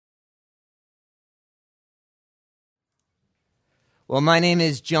Well, my name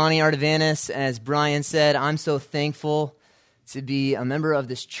is Johnny Artavanis. As Brian said, I'm so thankful to be a member of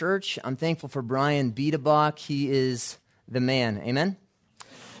this church. I'm thankful for Brian Biedebach. He is the man. Amen?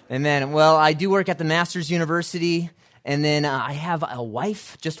 Amen. Well, I do work at the Masters University, and then I have a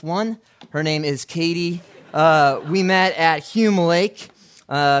wife, just one. Her name is Katie. We met at Hume Lake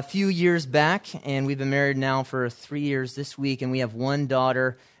a few years back, and we've been married now for 3 years this week, and we have one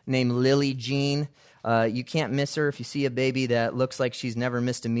daughter named Lily Jean. You can't miss her if you see a baby that looks like she's never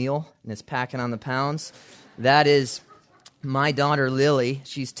missed a meal and is packing on the pounds. That is my daughter, Lily.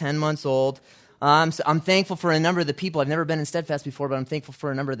 She's 10 months old. I'm thankful for a number of the people. I've never been in Steadfast before, but I'm thankful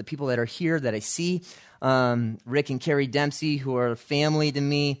for a number of the people that are here that I see. Rick and Carrie Dempsey, who are family to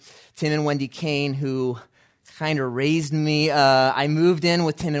me. Tim and Wendy Kane, who kind of raised me. I moved in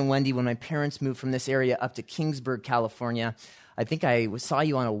with Tim and Wendy when my parents moved from this area up to Kingsburg, California. I think I saw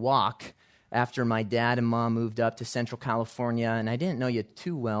you on a walk after my dad and mom moved up to Central California, and I didn't know you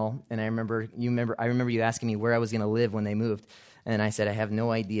too well. And I remember you asking me where I was going to live when they moved, and I said I have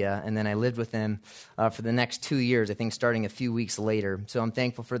no idea. And then I lived with them for the next 2 years, I think starting a few weeks later. So I'm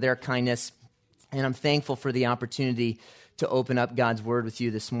thankful for their kindness, and I'm thankful for the opportunity to open up God's Word with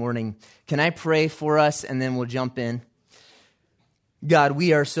you this morning. Can I pray for us, and then we'll jump in? God,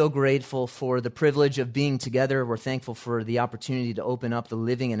 we are so grateful for the privilege of being together. We're thankful for the opportunity to open up the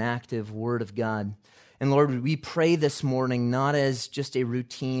living and active Word of God. And Lord, we pray this morning not as just a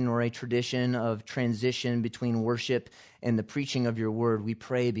routine or a tradition of transition between worship and the preaching of your Word. We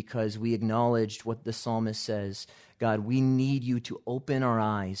pray because we acknowledged what the psalmist says. God, we need you to open our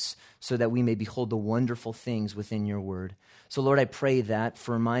eyes so that we may behold the wonderful things within your Word. So Lord, I pray that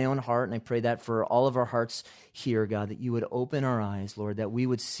for my own heart, and I pray that for all of our hearts here, God, that you would open our eyes, Lord, that we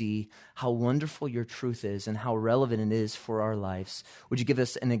would see how wonderful your truth is and how relevant it is for our lives. Would you give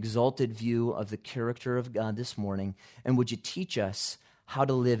us an exalted view of the character of God this morning, and would you teach us how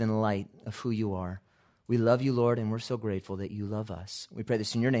to live in light of who you are? We love you, Lord, and we're so grateful that you love us. We pray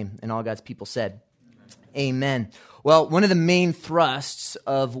this in your name, and all God's people said, Amen. Well, one of the main thrusts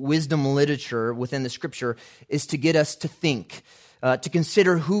of wisdom literature within the Scripture is to get us to think, to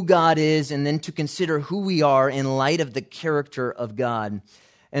consider who God is, and then to consider who we are in light of the character of God.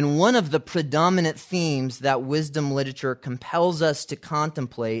 And one of the predominant themes that wisdom literature compels us to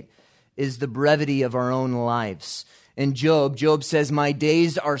contemplate is the brevity of our own lives. In Job says, "My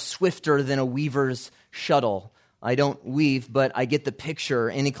days are swifter than a weaver's shuttle." I don't weave, but I get the picture.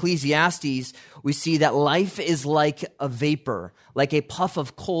 In Ecclesiastes, we see that life is like a vapor, like a puff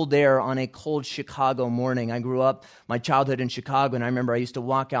of cold air on a cold Chicago morning. I grew up my childhood in Chicago, and I remember I used to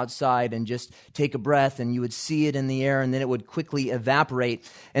walk outside and just take a breath, and you would see it in the air, and then it would quickly evaporate.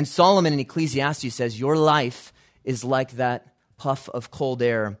 And Solomon in Ecclesiastes says, your life is like that puff of cold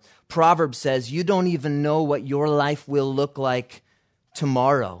air. Proverbs says, you don't even know what your life will look like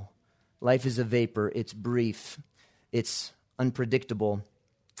tomorrow. Life is a vapor. It's brief. It's unpredictable.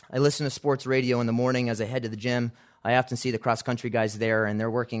 I listen to sports radio in the morning as I head to the gym. I often see the cross-country guys there, and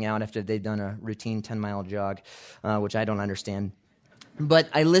they're working out after they've done a routine 10-mile jog, which I don't understand. But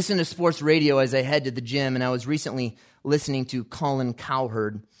I listen to sports radio as I head to the gym, and I was recently listening to Colin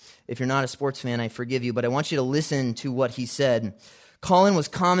Cowherd. If you're not a sports fan, I forgive you, but I want you to listen to what he said. Colin was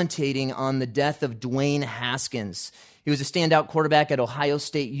commentating on the death of Dwayne Haskins. He was a standout quarterback at Ohio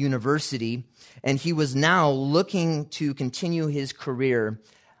State University, and he was now looking to continue his career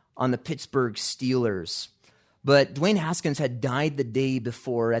on the Pittsburgh Steelers. But Dwayne Haskins had died the day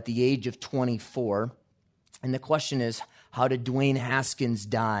before at the age of 24. And the question is, how did Dwayne Haskins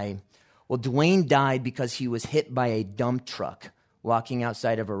die? Well, Dwayne died because he was hit by a dump truck walking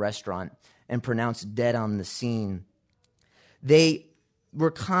outside of a restaurant and pronounced dead on the scene. They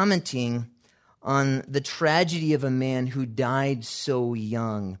were commenting on the tragedy of a man who died so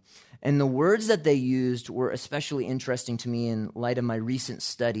young. And the words that they used were especially interesting to me in light of my recent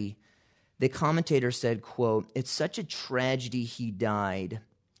study. The commentator said, quote, "It's such a tragedy he died.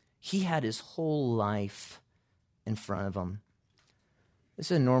 He had his whole life in front of him." This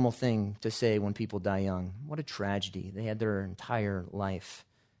is a normal thing to say when people die young. What a tragedy. They had their entire life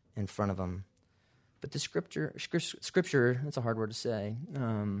in front of them. But the scripture, that's a hard word to say.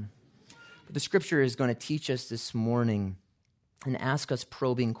 But the scripture is going to teach us this morning and ask us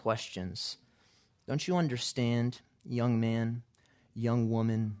probing questions. Don't you understand, young man, young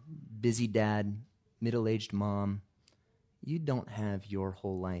woman, busy dad, middle-aged mom? You don't have your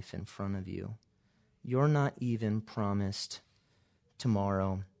whole life in front of you. You're not even promised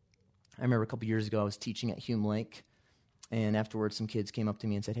tomorrow. I remember a couple years ago I was teaching at Hume Lake, and afterwards some kids came up to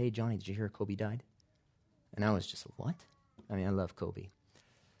me and said, "Hey, Johnny, did you hear Kobe died?" And I was just, what? I mean, I love Kobe.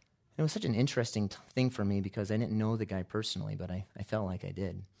 It was such an interesting thing for me because I didn't know the guy personally, but I felt like I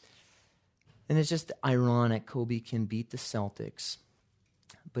did. And it's just ironic. Kobe can beat the Celtics,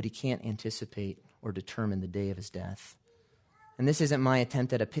 but he can't anticipate or determine the day of his death. And this isn't my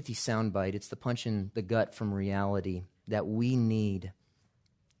attempt at a pithy soundbite. It's the punch in the gut from reality that we need.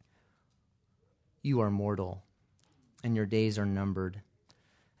 You are mortal, and your days are numbered.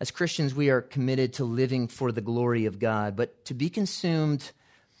 As Christians, we are committed to living for the glory of God, but to be consumed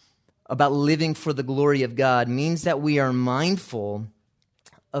about living for the glory of God means that we are mindful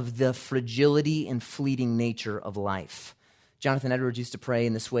of the fragility and fleeting nature of life. Jonathan Edwards used to pray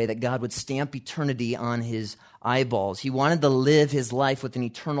in this way, that God would stamp eternity on his eyeballs. He wanted to live his life with an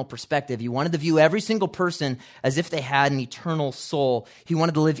eternal perspective. He wanted to view every single person as if they had an eternal soul. He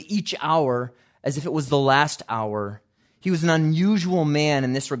wanted to live each hour as if it was the last hour. He was an unusual man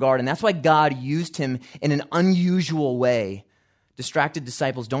in this regard, and that's why God used him in an unusual way. Distracted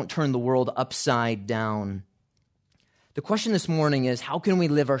disciples don't turn the world upside down. The question this morning is, how can we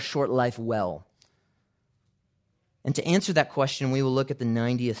live our short life well? And to answer that question, we will look at the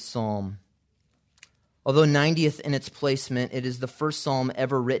 90th Psalm. Although 90th in its placement, it is the first psalm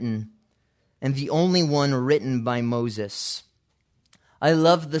ever written and the only one written by Moses. I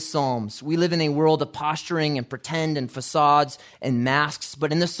love the Psalms. We live in a world of posturing and pretend and facades and masks,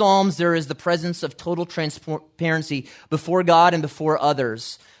 but in the Psalms there is the presence of total transparency before God and before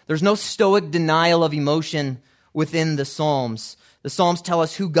others. There's no stoic denial of emotion within the Psalms. The Psalms tell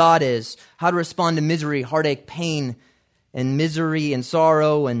us who God is, how to respond to misery, heartache, pain, and misery and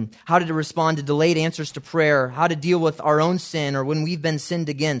sorrow, and how to respond to delayed answers to prayer, how to deal with our own sin or when we've been sinned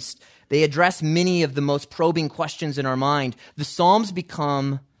against. They address many of the most probing questions in our mind. The Psalms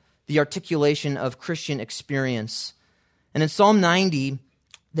become the articulation of Christian experience. And in Psalm 90,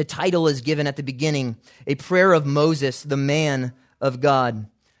 the title is given at the beginning, A Prayer of Moses, the Man of God.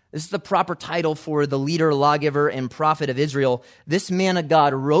 This is the proper title for the leader, lawgiver, and prophet of Israel. This man of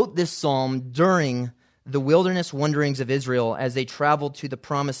God wrote this psalm during the wilderness wanderings of Israel as they traveled to the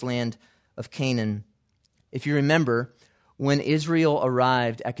promised land of Canaan. If you remember, when Israel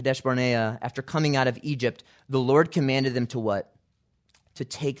arrived at Kadesh Barnea after coming out of Egypt, the Lord commanded them to what? To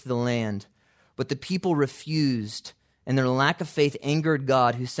take the land. But the people refused, and their lack of faith angered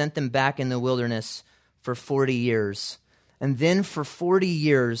God, who sent them back in the wilderness for 40 years. And then for 40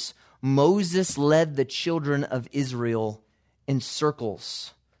 years, Moses led the children of Israel in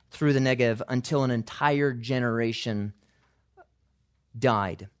circles through the Negev until an entire generation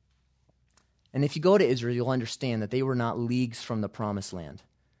died. And if you go to Israel, you'll understand that they were not leagues from the promised land.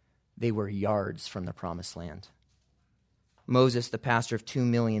 They were yards from the promised land. Moses, the pastor of 2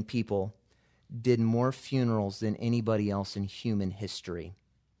 million people, did more funerals than anybody else in human history.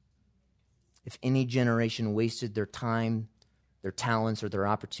 If any generation wasted their time, their talents, or their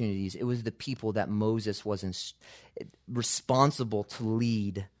opportunities, it was the people that Moses was responsible to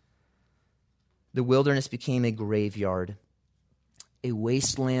lead. The wilderness became a graveyard, a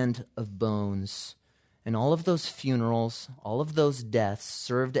wasteland of bones. And all of those funerals, all of those deaths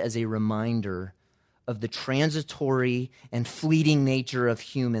served as a reminder of the transitory and fleeting nature of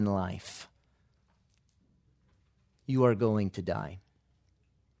human life. You are going to die.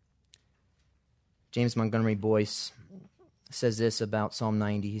 James Montgomery Boyce says this about Psalm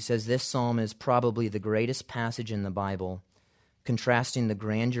 90. He says, this psalm is probably the greatest passage in the Bible, contrasting the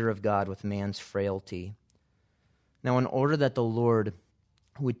grandeur of God with man's frailty. Now, in order that the Lord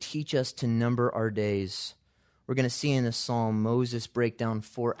would teach us to number our days, we're going to see in this psalm Moses break down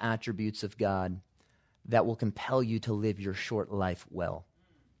 4 attributes of God that will compel you to live your short life well.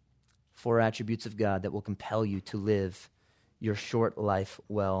 4 attributes of God that will compel you to live your short life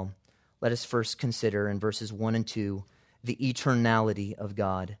well. Let us first consider in verses 1 and 2 the eternality of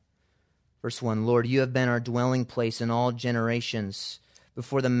God. Verse 1, Lord, you have been our dwelling place in all generations.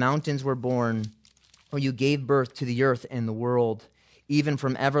 Before the mountains were born, or you gave birth to the earth and the world, even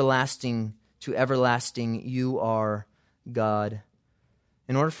from everlasting to everlasting, you are God.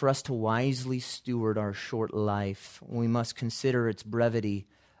 In order for us to wisely steward our short life, we must consider its brevity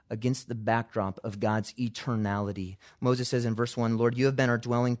against the backdrop of God's eternality. Moses says in verse 1, Lord, you have been our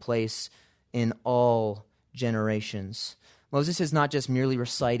dwelling place in all generations. Moses is not just merely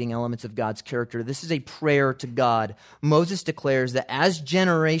reciting elements of God's character. This is a prayer to God. Moses declares that as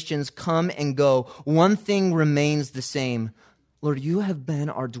generations come and go, one thing remains the same. Lord, you have been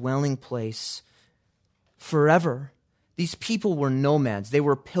our dwelling place forever. These people were nomads. They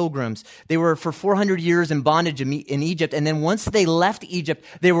were pilgrims. They were for 400 years in bondage in Egypt. And then once they left Egypt,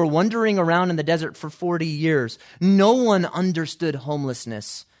 they were wandering around in the desert for 40 years. No one understood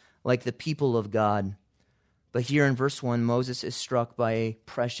homelessness like the people of God. But here in verse 1, Moses is struck by a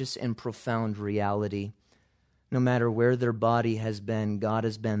precious and profound reality. No matter where their body has been, God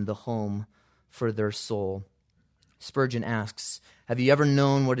has been the home for their soul. Spurgeon asks, have you ever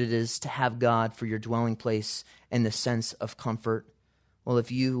known what it is to have God for your dwelling place and the sense of comfort? Well,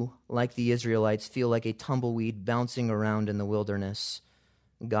 if you, like the Israelites, feel like a tumbleweed bouncing around in the wilderness,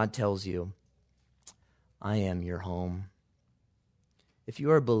 God tells you, I am your home. If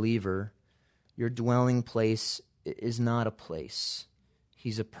you are a believer, your dwelling place is not a place.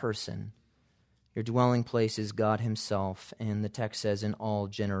 He's a person. Your dwelling place is God himself, and the text says in all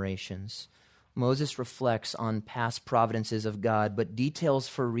generations. Moses reflects on past providences of God, but details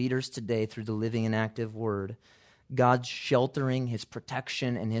for readers today through the living and active word. God's sheltering, his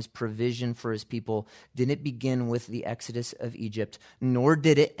protection, and his provision for his people didn't begin with the exodus of Egypt, nor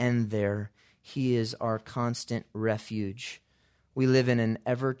did it end there. He is our constant refuge. We live in an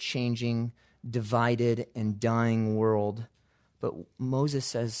ever-changing, divided, and dying world. But Moses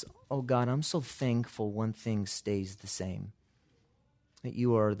says, oh God, I'm so thankful one thing stays the same, that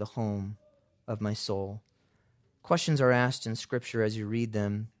you are the home of my soul. Questions are asked in Scripture as you read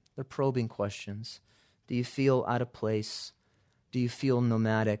them. They're probing questions. Do you feel out of place? Do you feel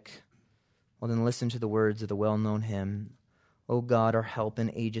nomadic? Well, then listen to the words of the well-known hymn. O God, our help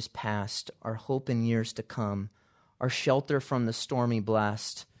in ages past, our hope in years to come, our shelter from the stormy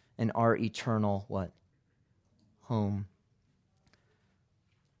blast, and our eternal, what? Home.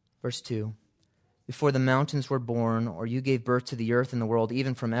 Verse 2. Before the mountains were born, or you gave birth to the earth and the world,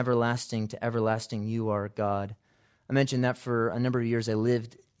 even from everlasting to everlasting, you are God. I mentioned that for a number of years I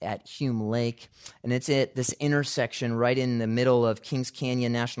lived at Hume Lake, and it's at this intersection right in the middle of Kings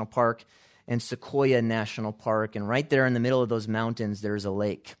Canyon National Park and Sequoia National Park, and right there in the middle of those mountains, there's a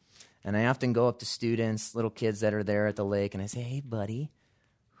lake. And I often go up to students, little kids that are there at the lake, and I say, hey, buddy,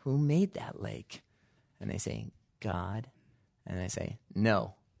 who made that lake? And they say, God. And I say,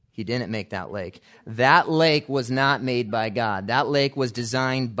 no, he didn't make that lake. That lake was not made by God. That lake was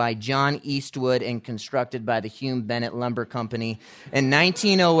designed by John Eastwood and constructed by the Hume Bennett Lumber Company in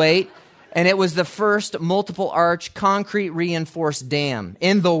 1908. And it was the first multiple arch concrete reinforced dam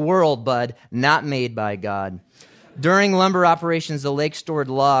in the world, bud, not made by God. During lumber operations, the lake stored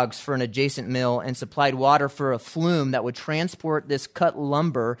logs for an adjacent mill and supplied water for a flume that would transport this cut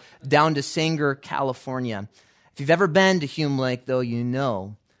lumber down to Sanger, California. If you've ever been to Hume Lake, though, you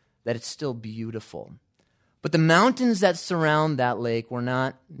know that it's still beautiful. But the mountains that surround that lake were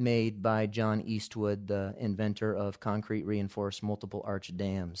not made by John Eastwood, the inventor of concrete reinforced multiple arch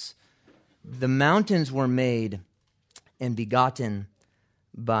dams. The mountains were made and begotten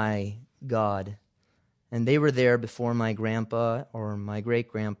by God. And they were there before my grandpa or my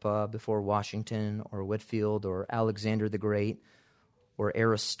great-grandpa, before Washington or Whitfield or Alexander the Great or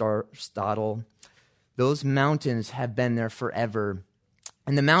Aristotle. Those mountains have been there forever.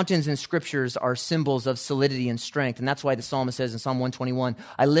 And the mountains in Scriptures are symbols of solidity and strength. And that's why the psalmist says in Psalm 121,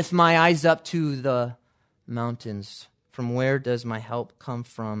 I lift my eyes up to the mountains. From where does my help come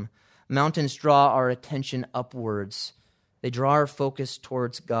from? Mountains draw our attention upwards. They draw our focus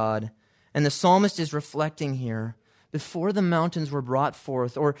towards God. And the psalmist is reflecting here, before the mountains were brought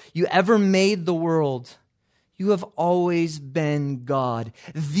forth, or you ever made the world, you have always been God.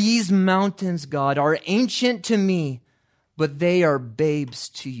 These mountains, God, are ancient to me, but they are babes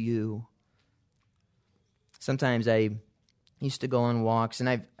to you. Sometimes I used to go on walks,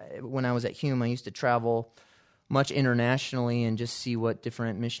 and when I was at Hume, I used to travel much internationally and just see what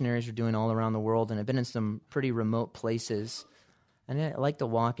different missionaries are doing all around the world, and I've been in some pretty remote places. And I like to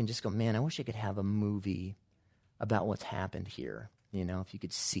walk and just go, man, I wish I could have a movie about what's happened here. You know, if you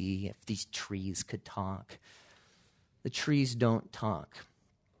could see, if these trees could talk. The trees don't talk,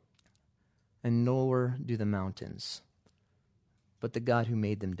 and nor do the mountains. But the God who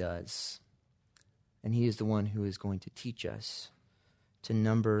made them does. And he is the one who is going to teach us to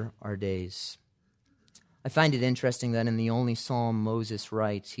number our days. I find it interesting that in the only psalm Moses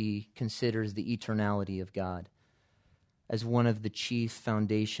writes, he considers the eternality of God as one of the chief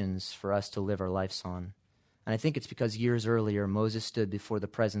foundations for us to live our lives on. And I think it's because years earlier, Moses stood before the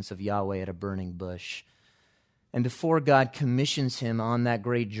presence of Yahweh at a burning bush. And before God commissions him on that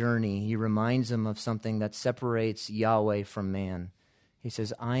great journey, he reminds him of something that separates Yahweh from man. He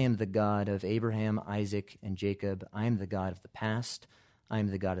says, I am the God of Abraham, Isaac, and Jacob. I am the God of the past. I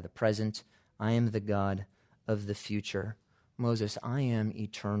am the God of the present. I am the God of the future. Moses, I am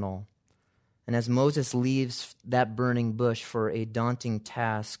eternal. And as Moses leaves that burning bush for a daunting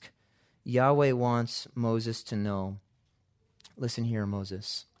task, Yahweh wants Moses to know, listen here,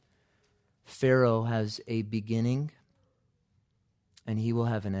 Moses. Pharaoh has a beginning, and he will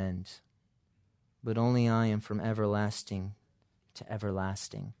have an end. but only I am from everlasting to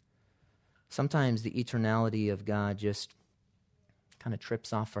everlasting. Sometimes the eternality of God just kind of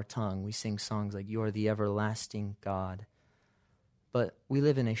trips off our tongue. We sing songs like, "You are the everlasting God." But we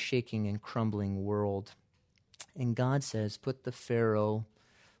live in a shaking and crumbling world. And God says, put the Pharaoh,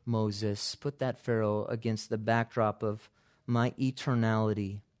 Moses, put that Pharaoh against the backdrop of my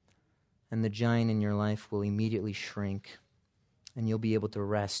eternality, and the giant in your life will immediately shrink, and you'll be able to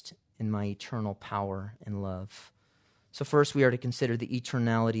rest in my eternal power and love. So first we are to consider the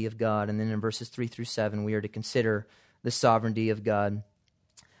eternality of God, and then in verses 3 through 7 we are to consider the sovereignty of God.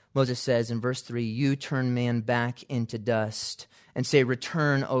 Moses says in verse 3, "You turn man back into dust and say,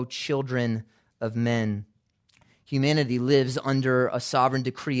 'Return, O children of men.'" Humanity lives under a sovereign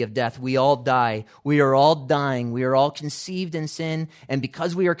decree of death. We all die. We are all dying. We are all conceived in sin. And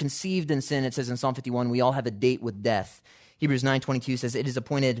because we are conceived in sin, it says in Psalm 51, we all have a date with death. Hebrews 9:22 says, "It is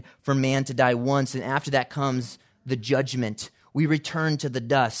appointed for man to die once, and after that comes the judgment." We return to the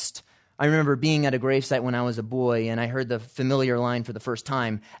dust. I remember being at a gravesite when I was a boy, and I heard the familiar line for the first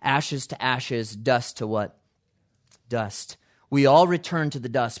time, "Ashes to ashes, dust to what?" Dust. We all return to the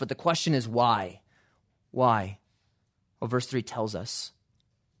dust, but the question is why? Why? Well, verse 3 tells us,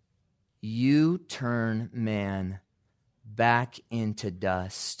 "You turn man back into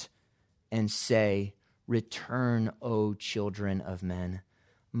dust and say, 'Return, O children of men.'"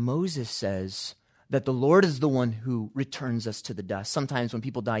 Moses says that the Lord is the one who returns us to the dust. Sometimes when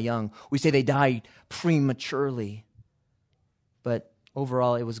people die young, we say they died prematurely. But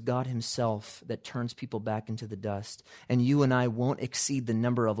overall, it was God himself that turns people back into the dust. And you and I won't exceed the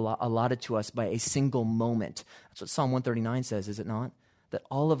number allotted to us by a single moment. That's what Psalm 139 says, is it not? That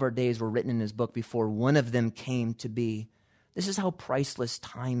all of our days were written in his book before one of them came to be. This is how priceless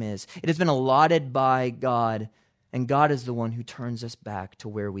time is. It has been allotted by God, and God is the one who turns us back to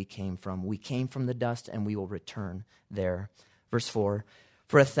where we came from. We came from the dust, and we will return there. Verse 4,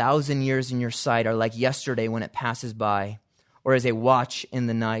 "For 1,000 years in your sight are like yesterday when it passes by, or as a watch in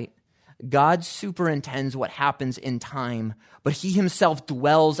the night." God superintends what happens in time, but he himself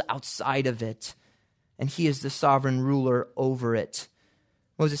dwells outside of it, and he is the sovereign ruler over it.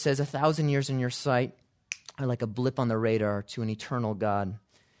 Moses says, 1,000 years in your sight are like a blip on the radar to an eternal God.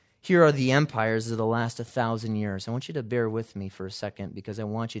 Here are the empires of the last 1,000 years. I want you to bear with me for a second because I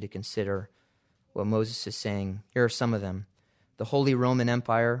want you to consider what Moses is saying. Here are some of them. The Holy Roman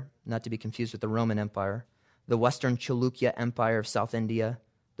Empire, not to be confused with the Roman Empire, the Western Chalukya Empire of South India,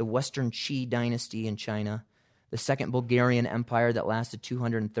 the Western Qi dynasty in China, the Second Bulgarian Empire that lasted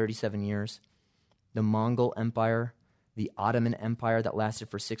 237 years, the Mongol Empire, the Ottoman Empire that lasted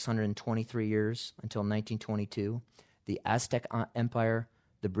for 623 years until 1922, the Aztec Empire,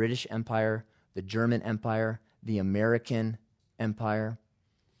 the British Empire, the German Empire, the American Empire.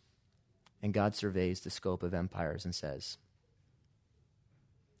 And God surveys the scope of empires and says,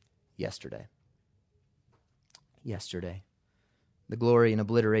 yesterday. The glory and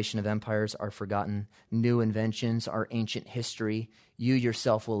obliteration of empires are forgotten. New inventions are ancient history. You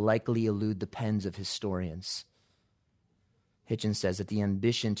yourself will likely elude the pens of historians. Hitchens says that the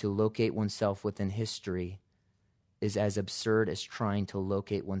ambition to locate oneself within history is as absurd as trying to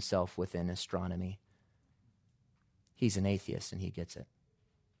locate oneself within astronomy. He's an atheist and he gets it.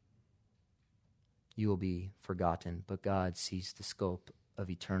 You will be forgotten, but God sees the scope of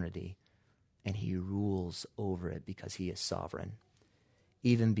eternity and he rules over it because he is sovereign.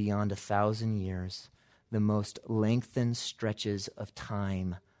 Even beyond 1,000 years, the most lengthened stretches of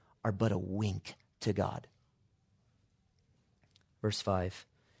time are but a wink to God. Verse 5,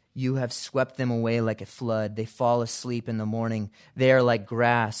 "You have swept them away like a flood. They fall asleep in the morning. They are like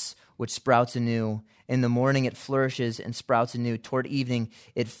grass which sprouts anew. In the morning it flourishes and sprouts anew. Toward evening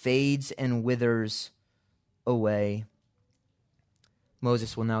it fades and withers away."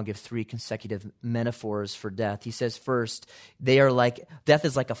 Moses will now give 3 consecutive metaphors for death. He says first, death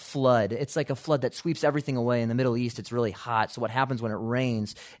is like a flood. It's like a flood that sweeps everything away. In the Middle East, it's really hot. So what happens when it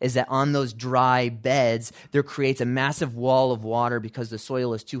rains is that on those dry beds, there creates a massive wall of water because the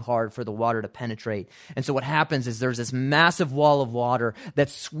soil is too hard for the water to penetrate. And so what happens is there's this massive wall of water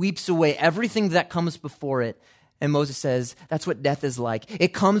that sweeps away everything that comes before it. And Moses says, that's what death is like.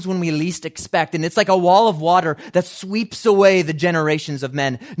 It comes when we least expect, and it's like a wall of water that sweeps away the generations of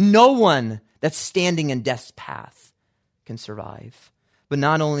men. No one that's standing in death's path can survive. But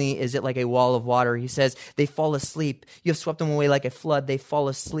not only is it like a wall of water, he says, they fall asleep. You have swept them away like a flood. They fall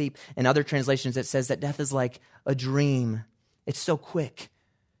asleep. In other translations, it says that death is like a dream. It's so quick.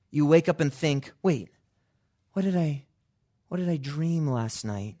 You wake up and think, wait, what did I dream last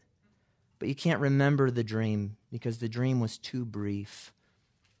night? But you can't remember the dream because the dream was too brief.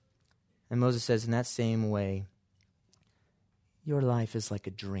 And Moses says, in that same way, your life is like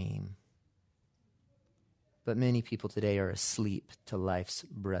a dream. But many people today are asleep to life's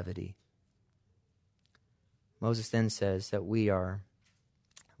brevity. Moses then says that we are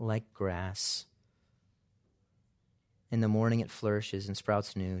like grass. In the morning it flourishes and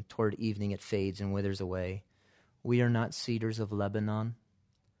sprouts new. Toward evening it fades and withers away. We are not cedars of Lebanon.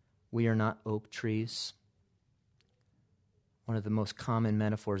 We are not oak trees. One of the most common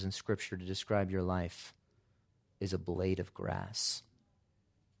metaphors in Scripture to describe your life is a blade of grass.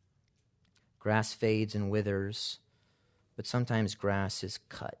 Grass fades and withers, but sometimes grass is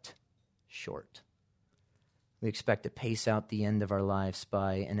cut short. We expect to pace out the end of our lives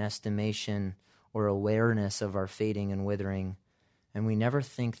by an estimation or awareness of our fading and withering, and we never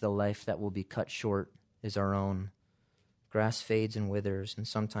think the life that will be cut short is our own. Grass fades and withers, and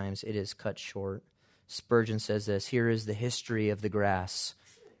sometimes it is cut short. Spurgeon says this, here is the history of the grass.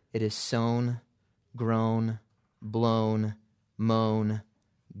 It is sown, grown, blown, mown,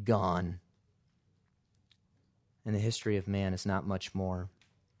 gone. And the history of man is not much more.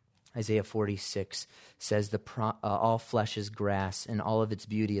 Isaiah 46 says, all flesh is grass, and all of its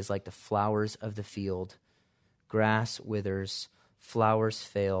beauty is like the flowers of the field. Grass withers, flowers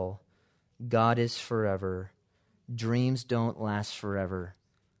fail. God is forever. Dreams don't last forever,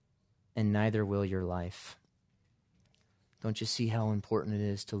 and neither will your life. Don't you see how important it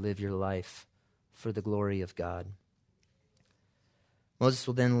is to live your life for the glory of God? Moses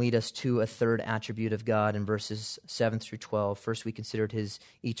will then lead us to a third attribute of God in verses 7 through 12. First, we considered his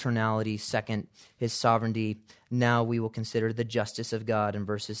eternality. Second, his sovereignty. Now we will consider the justice of God in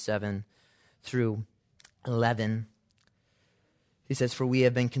verses 7 through 11. He says, for we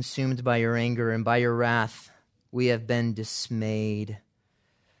have been consumed by your anger, and by your wrath we have been dismayed.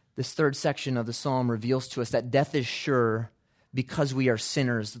 This third section of the psalm reveals to us that death is sure because we are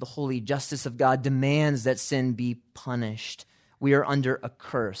sinners. The holy justice of God demands that sin be punished. We are under a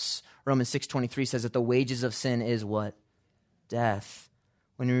curse. Romans 6:23 says that the wages of sin is what? Death.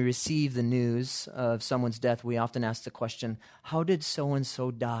 When we receive the news of someone's death, we often ask the question, how did so-and-so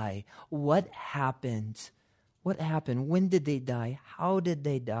die? What happened? What happened? When did they die? How did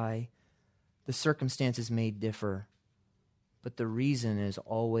they die? The circumstances may differ, but the reason is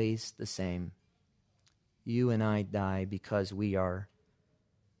always the same. You and I die because we are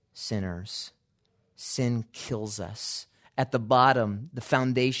sinners. Sin kills us. At the bottom, the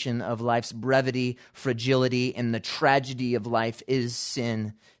foundation of life's brevity, fragility, and the tragedy of life is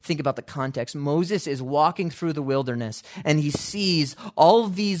sin. Think about the context. Moses is walking through the wilderness, and he sees all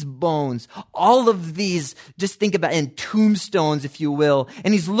of these bones, all of these, just think about in tombstones, if you will.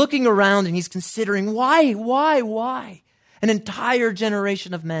 And he's looking around, and he's considering, why? An entire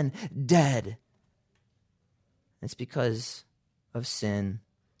generation of men dead. It's because of sin.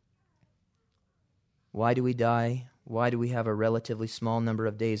 Why do we die? Why do we have a relatively small number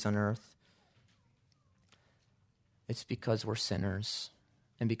of days on earth? It's because we're sinners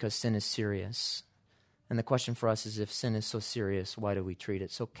and because sin is serious. And the question for us is, if sin is so serious, why do we treat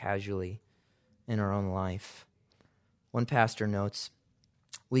it so casually in our own life? One pastor notes,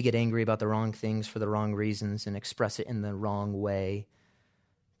 we get angry about the wrong things for the wrong reasons and express it in the wrong way.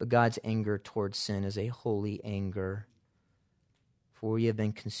 But God's anger towards sin is a holy anger. For we have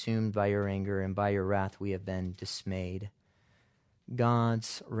been consumed by your anger, and by your wrath we have been dismayed.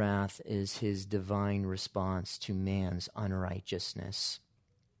 God's wrath is his divine response to man's unrighteousness.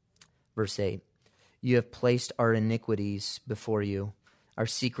 Verse 8, you have placed our iniquities before you, our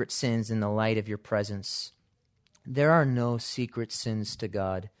secret sins in the light of your presence. There are no secret sins to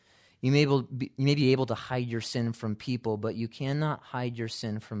God. You may be able to hide your sin from people, but you cannot hide your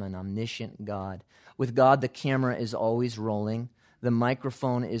sin from an omniscient God. With God, the camera is always rolling. The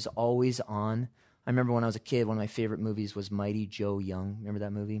microphone is always on. I remember when I was a kid, one of my favorite movies was Mighty Joe Young. Remember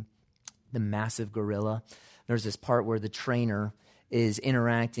that movie? The massive gorilla. There's this part where the trainer is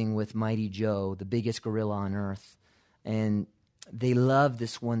interacting with Mighty Joe, the biggest gorilla on earth. And they love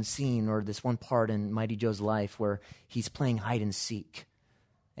this one scene or this one part in Mighty Joe's life where he's playing hide and seek.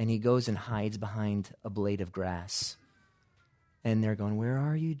 And he goes and hides behind a blade of grass. And they're going, where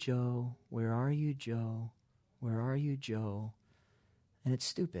are you, Joe? Where are you, Joe? Where are you, Joe? And it's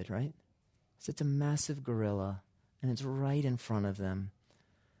stupid, right? It's a massive gorilla, and it's right in front of them.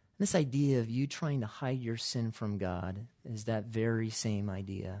 This idea of you trying to hide your sin from God is that very same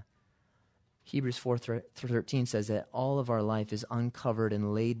idea. Hebrews 4:13 says that all of our life is uncovered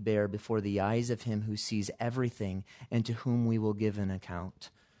and laid bare before the eyes of him who sees everything and to whom we will give an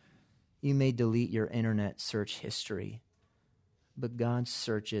account. You may delete your internet search history, but God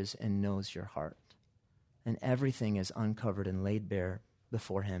searches and knows your heart. And everything is uncovered and laid bare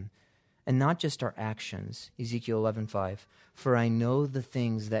before him. and not just our actions. Ezekiel 11:5. For I know the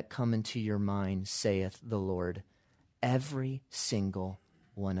things that come into your mind, saith the Lord, every single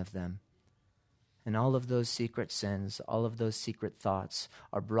one of them. And all of those secret sins, all of those secret thoughts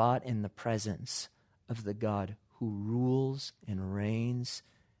are brought in the presence of the God who rules and reigns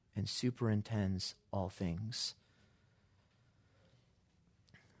and superintends all things.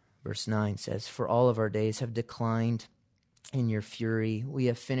 Verse 9 says, for all of our days have declined in your fury. We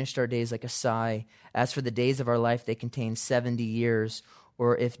have finished our days like a sigh. As for the days of our life, they contain 70 years,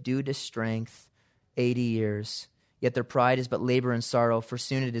 or if due to strength, 80 years. Yet their pride is but labor and sorrow, for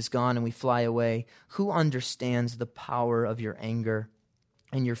soon it is gone and we fly away. Who understands the power of your anger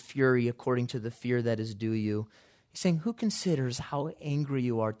and your fury according to the fear that is due you? He's saying, who considers how angry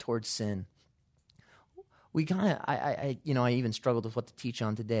you are towards sin? We I even struggled with what to teach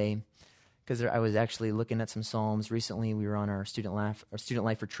on today, because I was actually looking at some Psalms. Recently, we were on our student life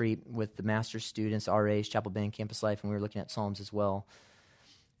retreat with the master's students, RAs, Chapel Bend, Campus Life, and we were looking at Psalms as well.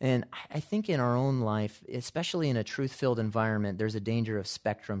 And I think in our own life, especially in a truth-filled environment, there's a danger of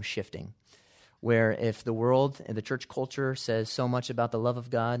spectrum shifting, where if the world and the church culture says so much about the love of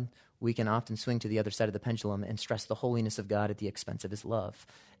God, we can often swing to the other side of the pendulum and stress the holiness of God at the expense of his love.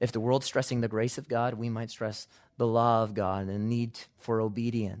 If the world's stressing the grace of God, we might stress the law of God and the need for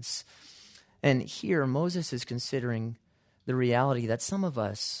obedience. And here, Moses is considering the reality that some of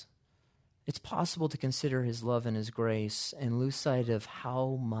us, it's possible to consider his love and his grace and lose sight of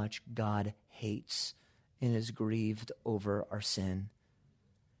how much God hates and is grieved over our sin.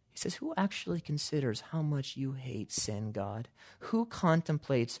 He says, who actually considers how much you hate sin, God? Who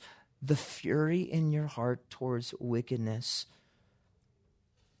contemplates the fury in your heart towards wickedness?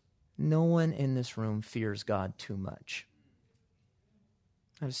 No one in this room fears God too much.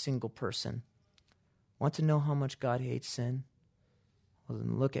 Not a single person. Want to know how much God hates sin? Well,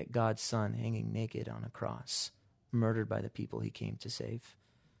 then look at God's Son hanging naked on a cross, murdered by the people he came to save.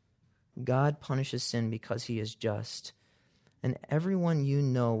 God punishes sin because he is just, and everyone you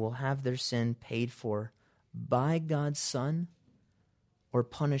know will have their sin paid for by God's Son or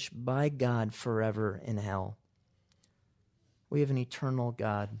punished by God forever in hell. We have an eternal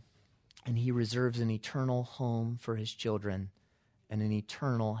God, and he reserves an eternal home for his children and an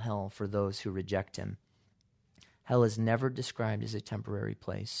eternal hell for those who reject him. Hell is never described as a temporary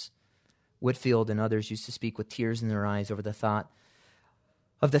place. Whitfield and others used to speak with tears in their eyes over the thought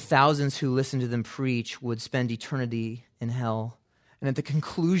of the thousands who listened to them preach would spend eternity in hell. And at the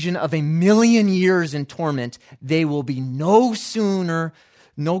conclusion of 1,000,000 years in torment, they will be no sooner,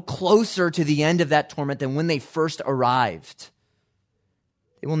 no closer to the end of that torment than when they first arrived.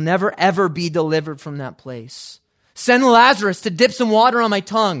 They will never, ever be delivered from that place. Send Lazarus to dip some water on my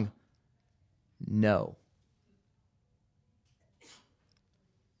tongue. No.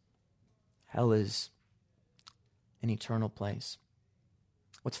 Hell is an eternal place.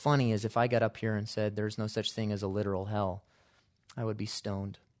 What's funny is if I got up here and said there's no such thing as a literal hell, I would be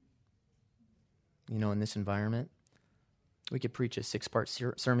stoned. In this environment, we could preach a 6-part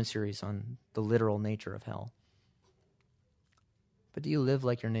sermon series on the literal nature of hell. But do you live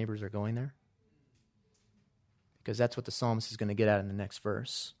like your neighbors are going there? Because that's what the psalmist is going to get at in the next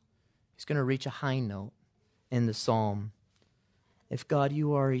verse. He's going to reach a high note in the psalm. If God,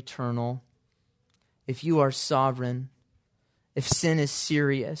 you are eternal, if you are sovereign, if sin is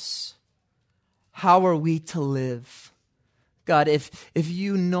serious, how are we to live? God, if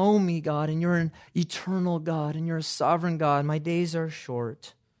you know me, God, and you're an eternal God, and you're a sovereign God, my days are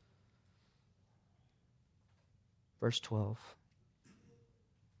short. Verse 12.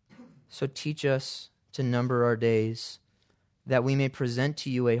 So teach us to number our days, that we may present to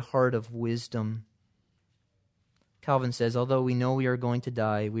you a heart of wisdom. Calvin says, although we know we are going to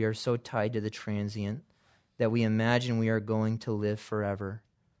die, we are so tied to the transient that we imagine we are going to live forever.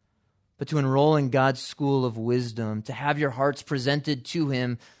 But to enroll in God's school of wisdom, to have your hearts presented to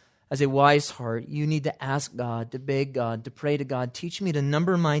him as a wise heart, you need to ask God, to beg God, to pray to God, teach me to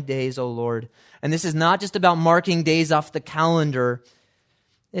number my days, O Lord. And this is not just about marking days off the calendar.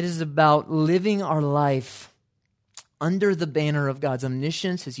 It is about living our life under the banner of God's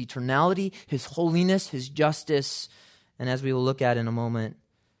omniscience, his eternality, his holiness, his justice, and as we will look at in a moment,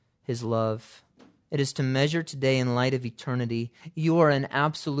 his love. It is to measure today in light of eternity. You are an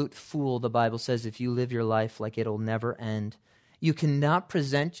absolute fool, the Bible says, if you live your life like it'll never end. You cannot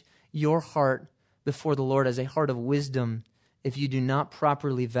present your heart before the Lord as a heart of wisdom if you do not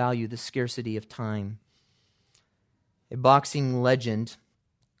properly value the scarcity of time. A boxing legend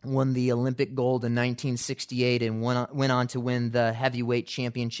won the Olympic gold in 1968 and went on to win the heavyweight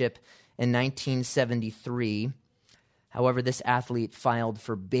championship in 1973. However, this athlete filed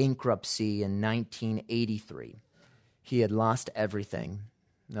for bankruptcy in 1983. He had lost everything.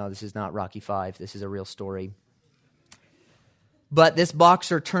 No, this is not Rocky V. This is a real story. But this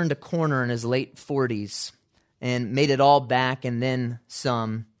boxer turned a corner in his late 40s and made it all back and then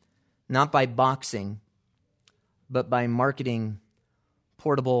some, not by boxing, but by marketing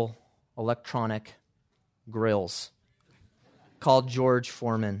portable electronic grills called George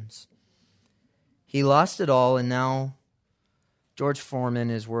Foreman's. He lost it all, and now George Foreman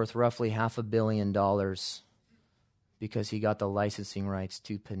is worth roughly $500 million because he got the licensing rights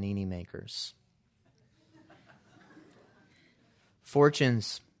to panini makers.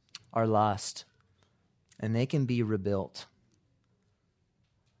 Fortunes are lost, and they can be rebuilt.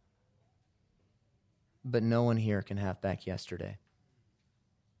 But no one here can have back yesterday.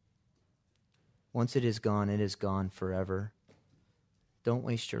 Once it is gone forever. Don't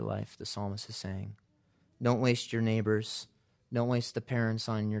waste your life, the psalmist is saying. Don't waste your neighbors. Don't waste the parents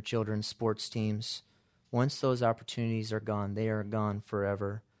on your children's sports teams. Once those opportunities are gone, they are gone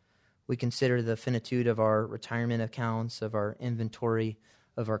forever. We consider the finitude of our retirement accounts, of our inventory,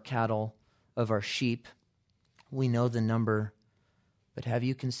 of our cattle, of our sheep. We know the number, but have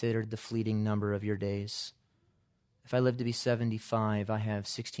you considered the fleeting number of your days? If I live to be 75, I have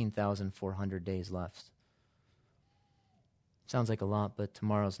 16,400 days left. Sounds like a lot, but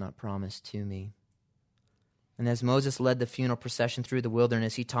tomorrow's not promised to me. And as Moses led the funeral procession through the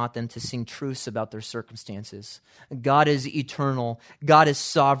wilderness, he taught them to sing truths about their circumstances. God is eternal. God is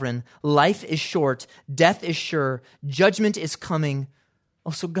sovereign. Life is short. Death is sure. Judgment is coming.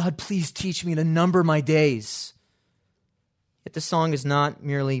 Oh, so God, please teach me to number my days. Yet the song is not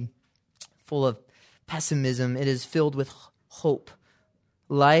merely full of pessimism. It is filled with hope.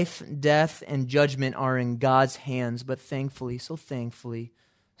 Life, death, and judgment are in God's hands, but thankfully,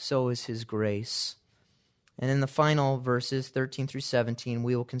 so is His grace. And in the final verses, 13 through 17,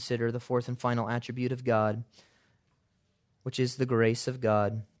 we will consider the fourth and final attribute of God, which is the grace of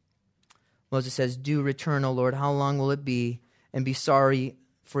God. Moses says, "Do return, O Lord, how long will it be? And be sorry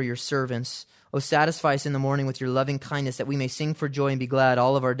for your servants. O satisfy us in the morning with your loving kindness, that we may sing for joy and be glad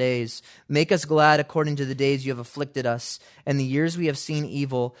all of our days. Make us glad according to the days you have afflicted us, and the years we have seen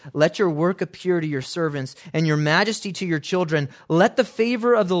evil. Let your work appear to your servants, and your majesty to your children. Let the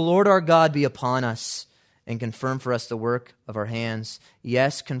favor of the Lord our God be upon us, and confirm for us the work of our hands."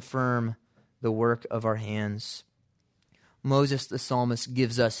 Yes, confirm the work of our hands. Moses, the psalmist,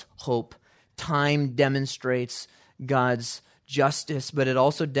 gives us hope. Time demonstrates God's justice, but it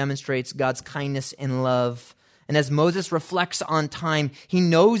also demonstrates God's kindness and love. And as Moses reflects on time, he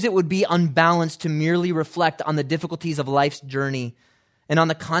knows it would be unbalanced to merely reflect on the difficulties of life's journey and on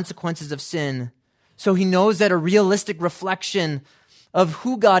the consequences of sin. So he knows that a realistic reflection of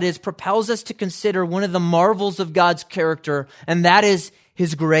who God is propels us to consider one of the marvels of God's character, and that is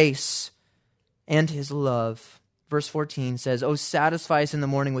His grace and His love. Verse 14 says, "O satisfy us in the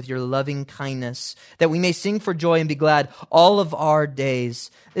morning with your loving kindness, that we may sing for joy and be glad all of our days."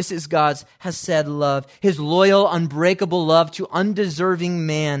 This is God's hesed love, His loyal, unbreakable love to undeserving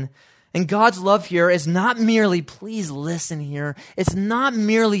man. And God's love here is not merely, please listen here, it's not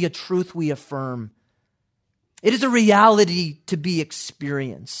merely a truth we affirm. It is a reality to be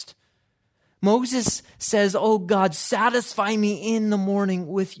experienced. Moses says, "Oh God, satisfy me in the morning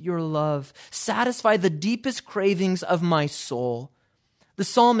with your love. Satisfy the deepest cravings of my soul." The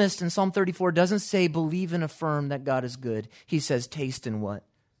psalmist in Psalm 34 doesn't say believe and affirm that God is good. He says taste and what?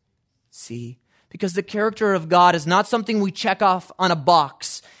 See. Because the character of God is not something we check off on a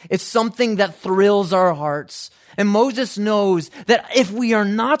box. It's something that thrills our hearts. And Moses knows that if we are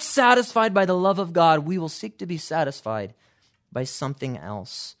not satisfied by the love of God, we will seek to be satisfied by something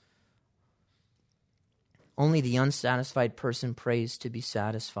else. Only the unsatisfied person prays to be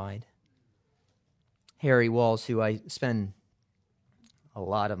satisfied. Harry Walls, who I spend a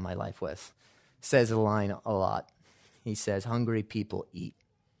lot of my life with, says a line a lot. He says, "Hungry people eat."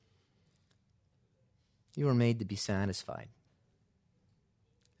 You were made to be satisfied.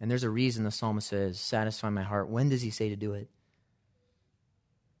 And there's a reason the psalmist says, "Satisfy my heart." When does he say to do it?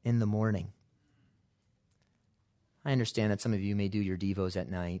 In the morning. I understand that some of you may do your devos at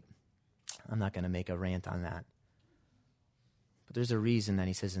night. I'm not going to make a rant on that. But there's a reason that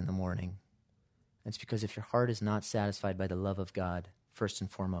he says in the morning. It's because if your heart is not satisfied by the love of God, first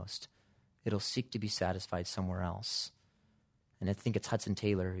and foremost, it'll seek to be satisfied somewhere else. And I think it's Hudson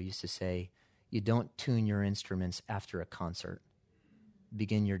Taylor who used to say, "You don't tune your instruments after a concert.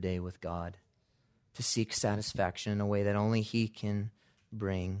 Begin your day with God to seek satisfaction in a way that only He can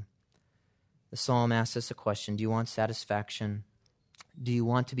bring." The psalm asks us a question: do you want satisfaction Do you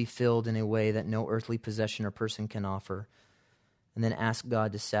want to be filled in a way that no earthly possession or person can offer? And then ask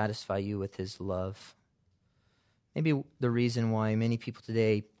God to satisfy you with his love. Maybe the reason why many people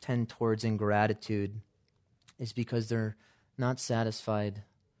today tend towards ingratitude is because they're not satisfied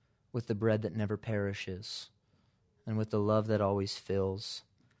with the bread that never perishes and with the love that always fills.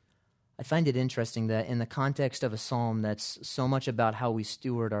 I find it interesting that in the context of a psalm that's so much about how we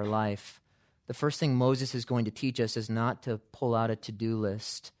steward our life, the first thing Moses is going to teach us is not to pull out a to-do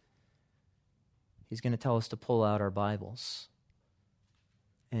list. He's going to tell us to pull out our Bibles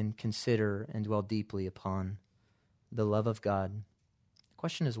and consider and dwell deeply upon the love of God. The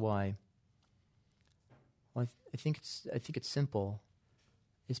question is why? Well, I think it's simple.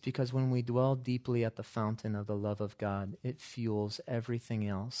 It's because when we dwell deeply at the fountain of the love of God, it fuels everything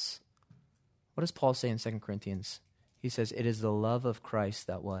else. What does Paul say in 2 Corinthians? He says, it is the love of Christ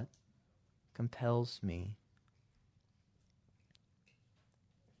that what? Compels me.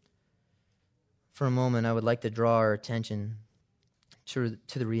 For a moment, I would like to draw our attention to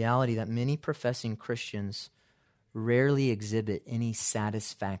the reality that many professing Christians rarely exhibit any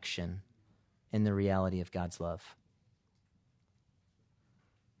satisfaction in the reality of God's love.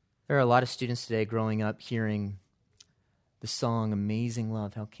 There are a lot of students today growing up hearing the song, Amazing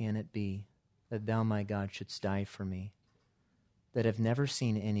Love, How Can It Be That Thou, My God, Shouldst Die For Me, that have never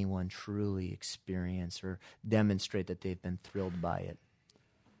seen anyone truly experience or demonstrate that they've been thrilled by it.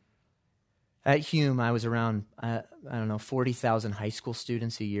 At Hume, I was around, 40,000 high school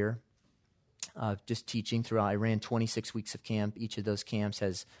students a year, just teaching throughout. I ran 26 weeks of camp. Each of those camps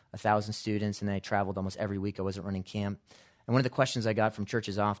has 1,000 students, and I traveled almost every week. I wasn't running camp. And one of the questions I got from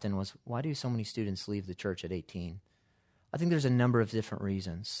churches often was, why do so many students leave the church at 18? I think there's a number of different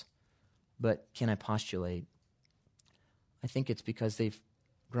reasons, but can I postulate? I think it's because they've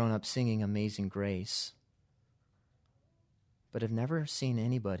grown up singing Amazing Grace, but have never seen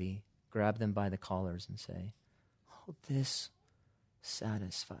anybody grab them by the collars and say, oh, this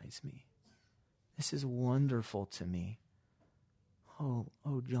satisfies me. This is wonderful to me. Oh,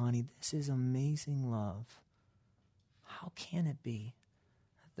 Johnny, this is amazing love. How can it be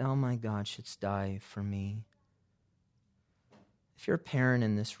that thou, my God, shouldst die for me? If you're a parent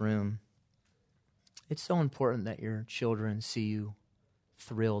in this room, it's so important that your children see you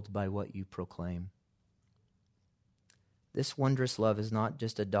thrilled by what you proclaim. This wondrous love is not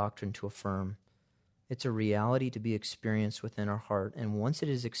just a doctrine to affirm. It's a reality to be experienced within our heart. And once it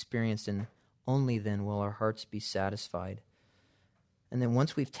is experienced, and only then will our hearts be satisfied. And then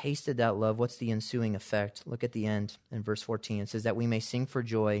once we've tasted that love, what's the ensuing effect? Look at the end in verse 14. It says that we may sing for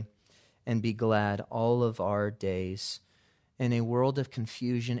joy and be glad all of our days. In a world of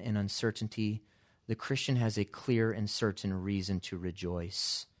confusion and uncertainty, the Christian has a clear and certain reason to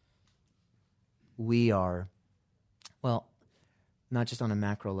rejoice. We are, well, not just on a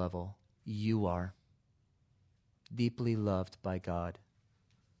macro level, you are deeply loved by God.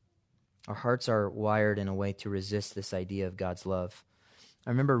 Our hearts are wired in a way to resist this idea of God's love. I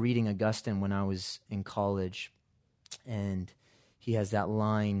remember reading Augustine when I was in college, and he has that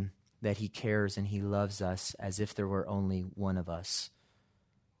line that he cares and he loves us as if there were only one of us.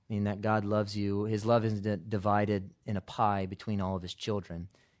 I mean, that God loves you. His love isn't divided in a pie between all of his children.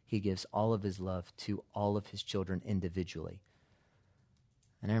 He gives all of his love to all of his children individually.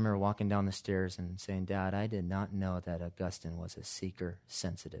 And I remember walking down the stairs and saying, Dad, I did not know that Augustine was a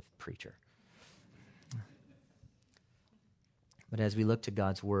seeker-sensitive preacher. But as we look to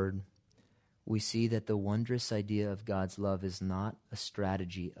God's word, we see that the wondrous idea of God's love is not a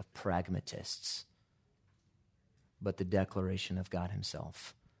strategy of pragmatists, but the declaration of God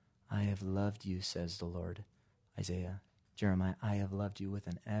himself. I have loved you, says the Lord. Isaiah, Jeremiah, I have loved you with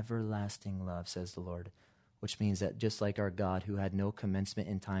an everlasting love, says the Lord. Which means that just like our God, who had no commencement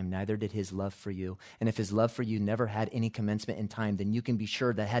in time, neither did his love for you. And if his love for you never had any commencement in time, then you can be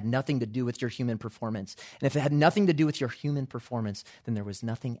sure that had nothing to do with your human performance. And if it had nothing to do with your human performance, then there was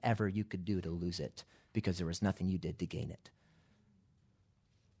nothing ever you could do to lose it, because there was nothing you did to gain it.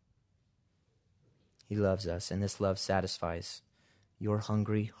 He loves us, and this love satisfies your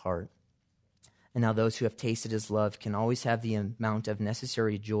hungry heart. And now those who have tasted his love can always have the amount of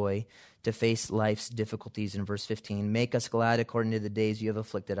necessary joy to face life's difficulties. In verse 15, make us glad according to the days you have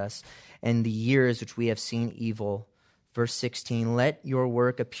afflicted us, and the years which we have seen evil. Verse 16, let your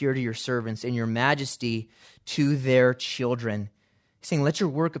work appear to your servants, and your majesty to their children. He's saying, let your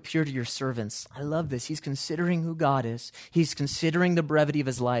work appear to your servants. I love this. He's considering who God is. He's considering the brevity of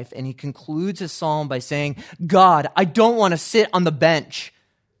his life, and he concludes his psalm by saying, God, I don't want to sit on the bench.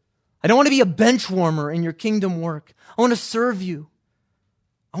 I don't want to be a bench warmer in your kingdom work. I want to serve you.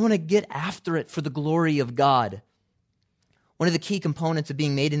 I want to get after it for the glory of God. One of the key components of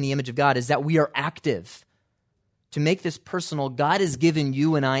being made in the image of God is that we are active. To make this personal, God has given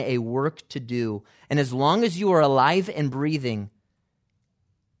you and I a work to do. And as long as you are alive and breathing,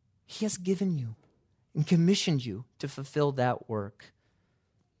 he has given you and commissioned you to fulfill that work.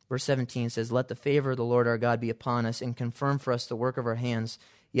 Verse 17 says, let the favor of the Lord our God be upon us and confirm for us the work of our hands.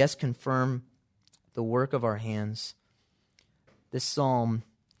 Yes, confirm the work of our hands. This psalm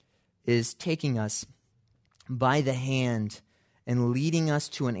is taking us by the hand and leading us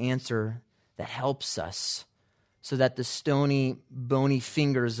to an answer that helps us so that the stony, bony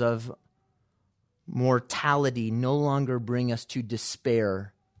fingers of mortality no longer bring us to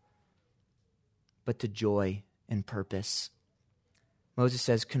despair, but to joy and purpose. Moses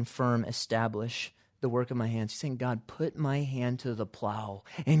says, confirm, establish the work of my hands. He's saying, God, put my hand to the plow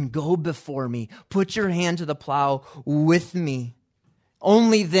and go before me. Put your hand to the plow with me.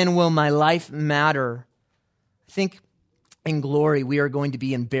 Only then will my life matter. I think in glory, we are going to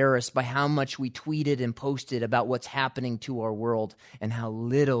be embarrassed by how much we tweeted and posted about what's happening to our world and how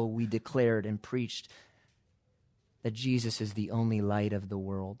little we declared and preached that Jesus is the only light of the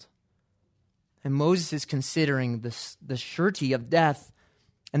world. And Moses is considering the surety of death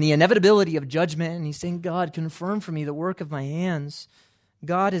and the inevitability of judgment. And he's saying, God, confirm for me the work of my hands.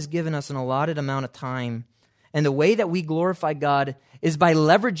 God has given us an allotted amount of time. And the way that we glorify God is by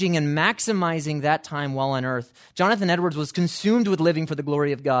leveraging and maximizing that time while on earth. Jonathan Edwards was consumed with living for the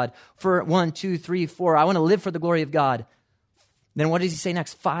glory of God. For 1, 2, 3, 4, I want to live for the glory of God. Then what does he say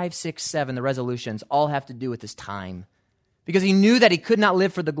next? 5, 6, 7, the resolutions all have to do with his time. Because he knew that he could not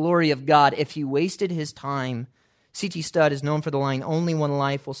live for the glory of God if he wasted his time. C.T. Studd is known for the line, only one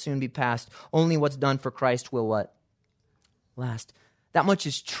life will soon be passed. Only what's done for Christ will what? Last. That much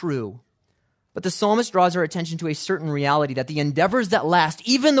is true. But the psalmist draws our attention to a certain reality that the endeavors that last,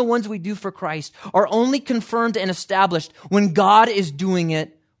 even the ones we do for Christ, are only confirmed and established when God is doing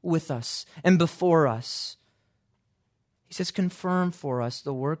it with us and before us. He says, confirm for us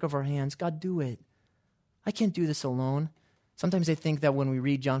the work of our hands. God, do it. I can't do this alone. Sometimes I think that when we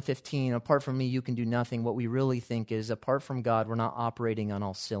read John 15, apart from me, you can do nothing. What we really think is, apart from God, we're not operating on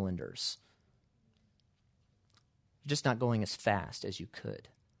all cylinders. You're just not going as fast as you could.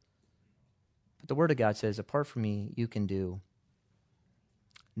 But the Word of God says, apart from me, you can do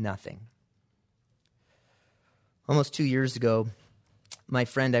nothing. Almost 2 years ago, my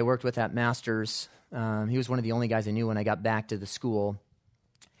friend I worked with at Masters, he was one of the only guys I knew when I got back to the school.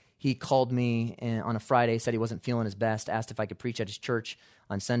 He called me on a Friday, said he wasn't feeling his best, asked if I could preach at his church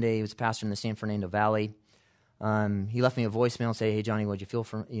on Sunday. He was a pastor in the San Fernando Valley. He left me a voicemail and said, hey, Johnny, would you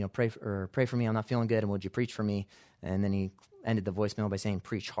pray for me? I'm not feeling good, and would you preach for me? And then he ended the voicemail by saying,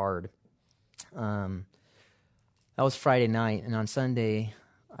 preach hard. That was Friday night, and on Sunday,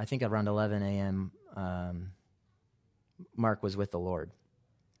 I think around 11 a.m., Mark was with the Lord.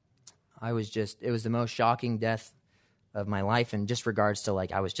 It was the most shocking death of my life in just regards to,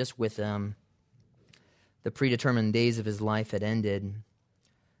 I was just with him. The predetermined days of his life had ended.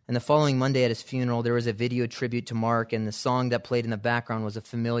 And the following Monday at his funeral, there was a video tribute to Mark, and the song that played in the background was a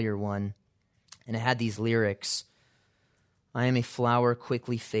familiar one. And it had these lyrics: I am a flower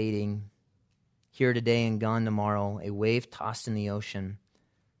quickly fading, here today and gone tomorrow, a wave tossed in the ocean,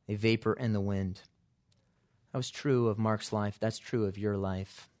 a vapor in the wind. That was true of Mark's life. That's true of your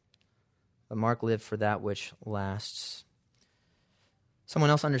life. But Mark lived for that which lasts. Someone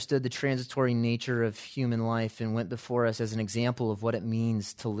else understood the transitory nature of human life and went before us as an example of what it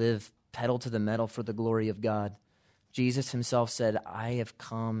means to live pedal to the metal for the glory of God. Jesus himself said, I have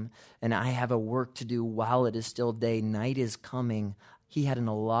come and I have a work to do while it is still day. Night is coming. He had an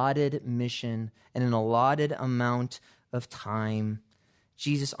allotted mission and an allotted amount of time.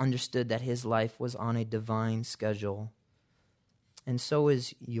 Jesus understood that his life was on a divine schedule. And so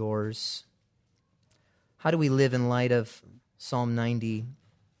is yours. How do we live in light of Psalm 90?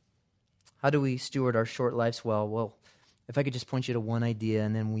 How do we steward our short lives well? Well, if I could just point you to one idea,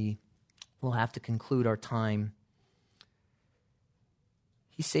 and then we will have to conclude our time.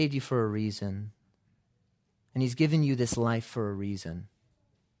 He saved you for a reason, and he's given you this life for a reason.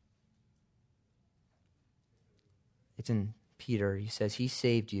 It's in Peter. He says, he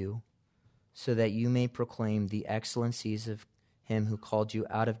saved you so that you may proclaim the excellencies of him who called you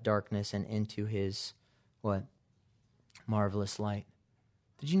out of darkness and into his what? Marvelous light.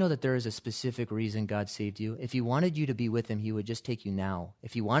 Did you know that there is a specific reason God saved you? If he wanted you to be with him, he would just take you now,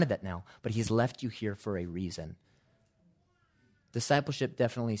 if he wanted that now. But he's left you here for a reason. Discipleship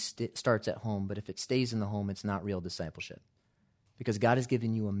definitely starts at home, but if it stays in the home, it's not real discipleship. Because God has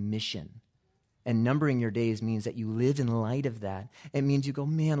given you a mission. And numbering your days means that you live in light of that. It means you go,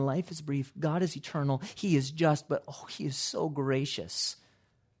 man, life is brief. God is eternal. He is just, but he is so gracious.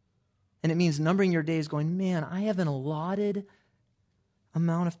 And it means numbering your days going, man, I have an allotted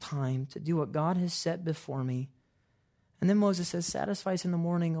amount of time to do what God has set before me. And then Moses says, satisfy us in the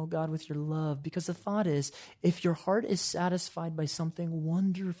morning, O God, with your love. Because the thought is, if your heart is satisfied by something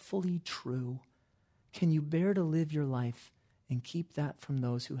wonderfully true, can you bear to live your life and keep that from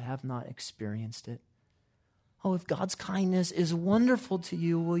those who have not experienced it? Oh, if God's kindness is wonderful to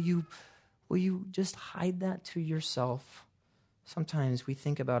you, will you just hide that to yourself? Sometimes we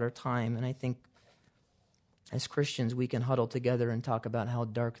think about our time, and I think as Christians we can huddle together and talk about how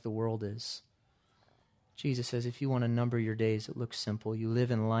dark the world is. Jesus says, if you want to number your days, it looks simple. You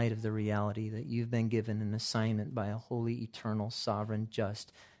live in light of the reality that you've been given an assignment by a holy, eternal, sovereign,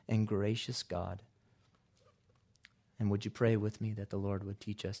 just, and gracious God. And would you pray with me that the Lord would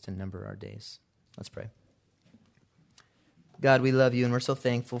teach us to number our days? Let's pray. God, we love you, and we're so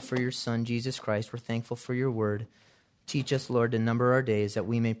thankful for your Son, Jesus Christ. We're thankful for your word. Teach us, Lord, to number our days that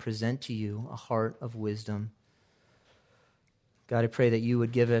we may present to you a heart of wisdom. God, I pray that you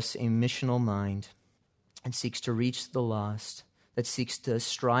would give us a missional mind and seeks to reach the lost, that seeks to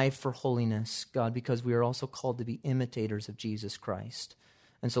strive for holiness, God, because we are also called to be imitators of Jesus Christ.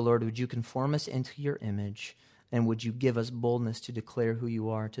 And so, Lord, would you conform us into your image, and would you give us boldness to declare who you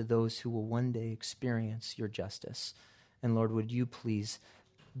are to those who will one day experience your justice. And Lord, would you please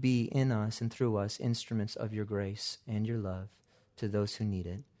be in us and through us instruments of your grace and your love to those who need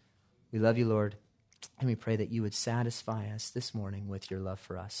it. We love you, Lord, and we pray that you would satisfy us this morning with your love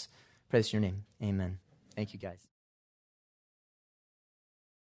for us. Praise your name. Amen. Thank you, guys.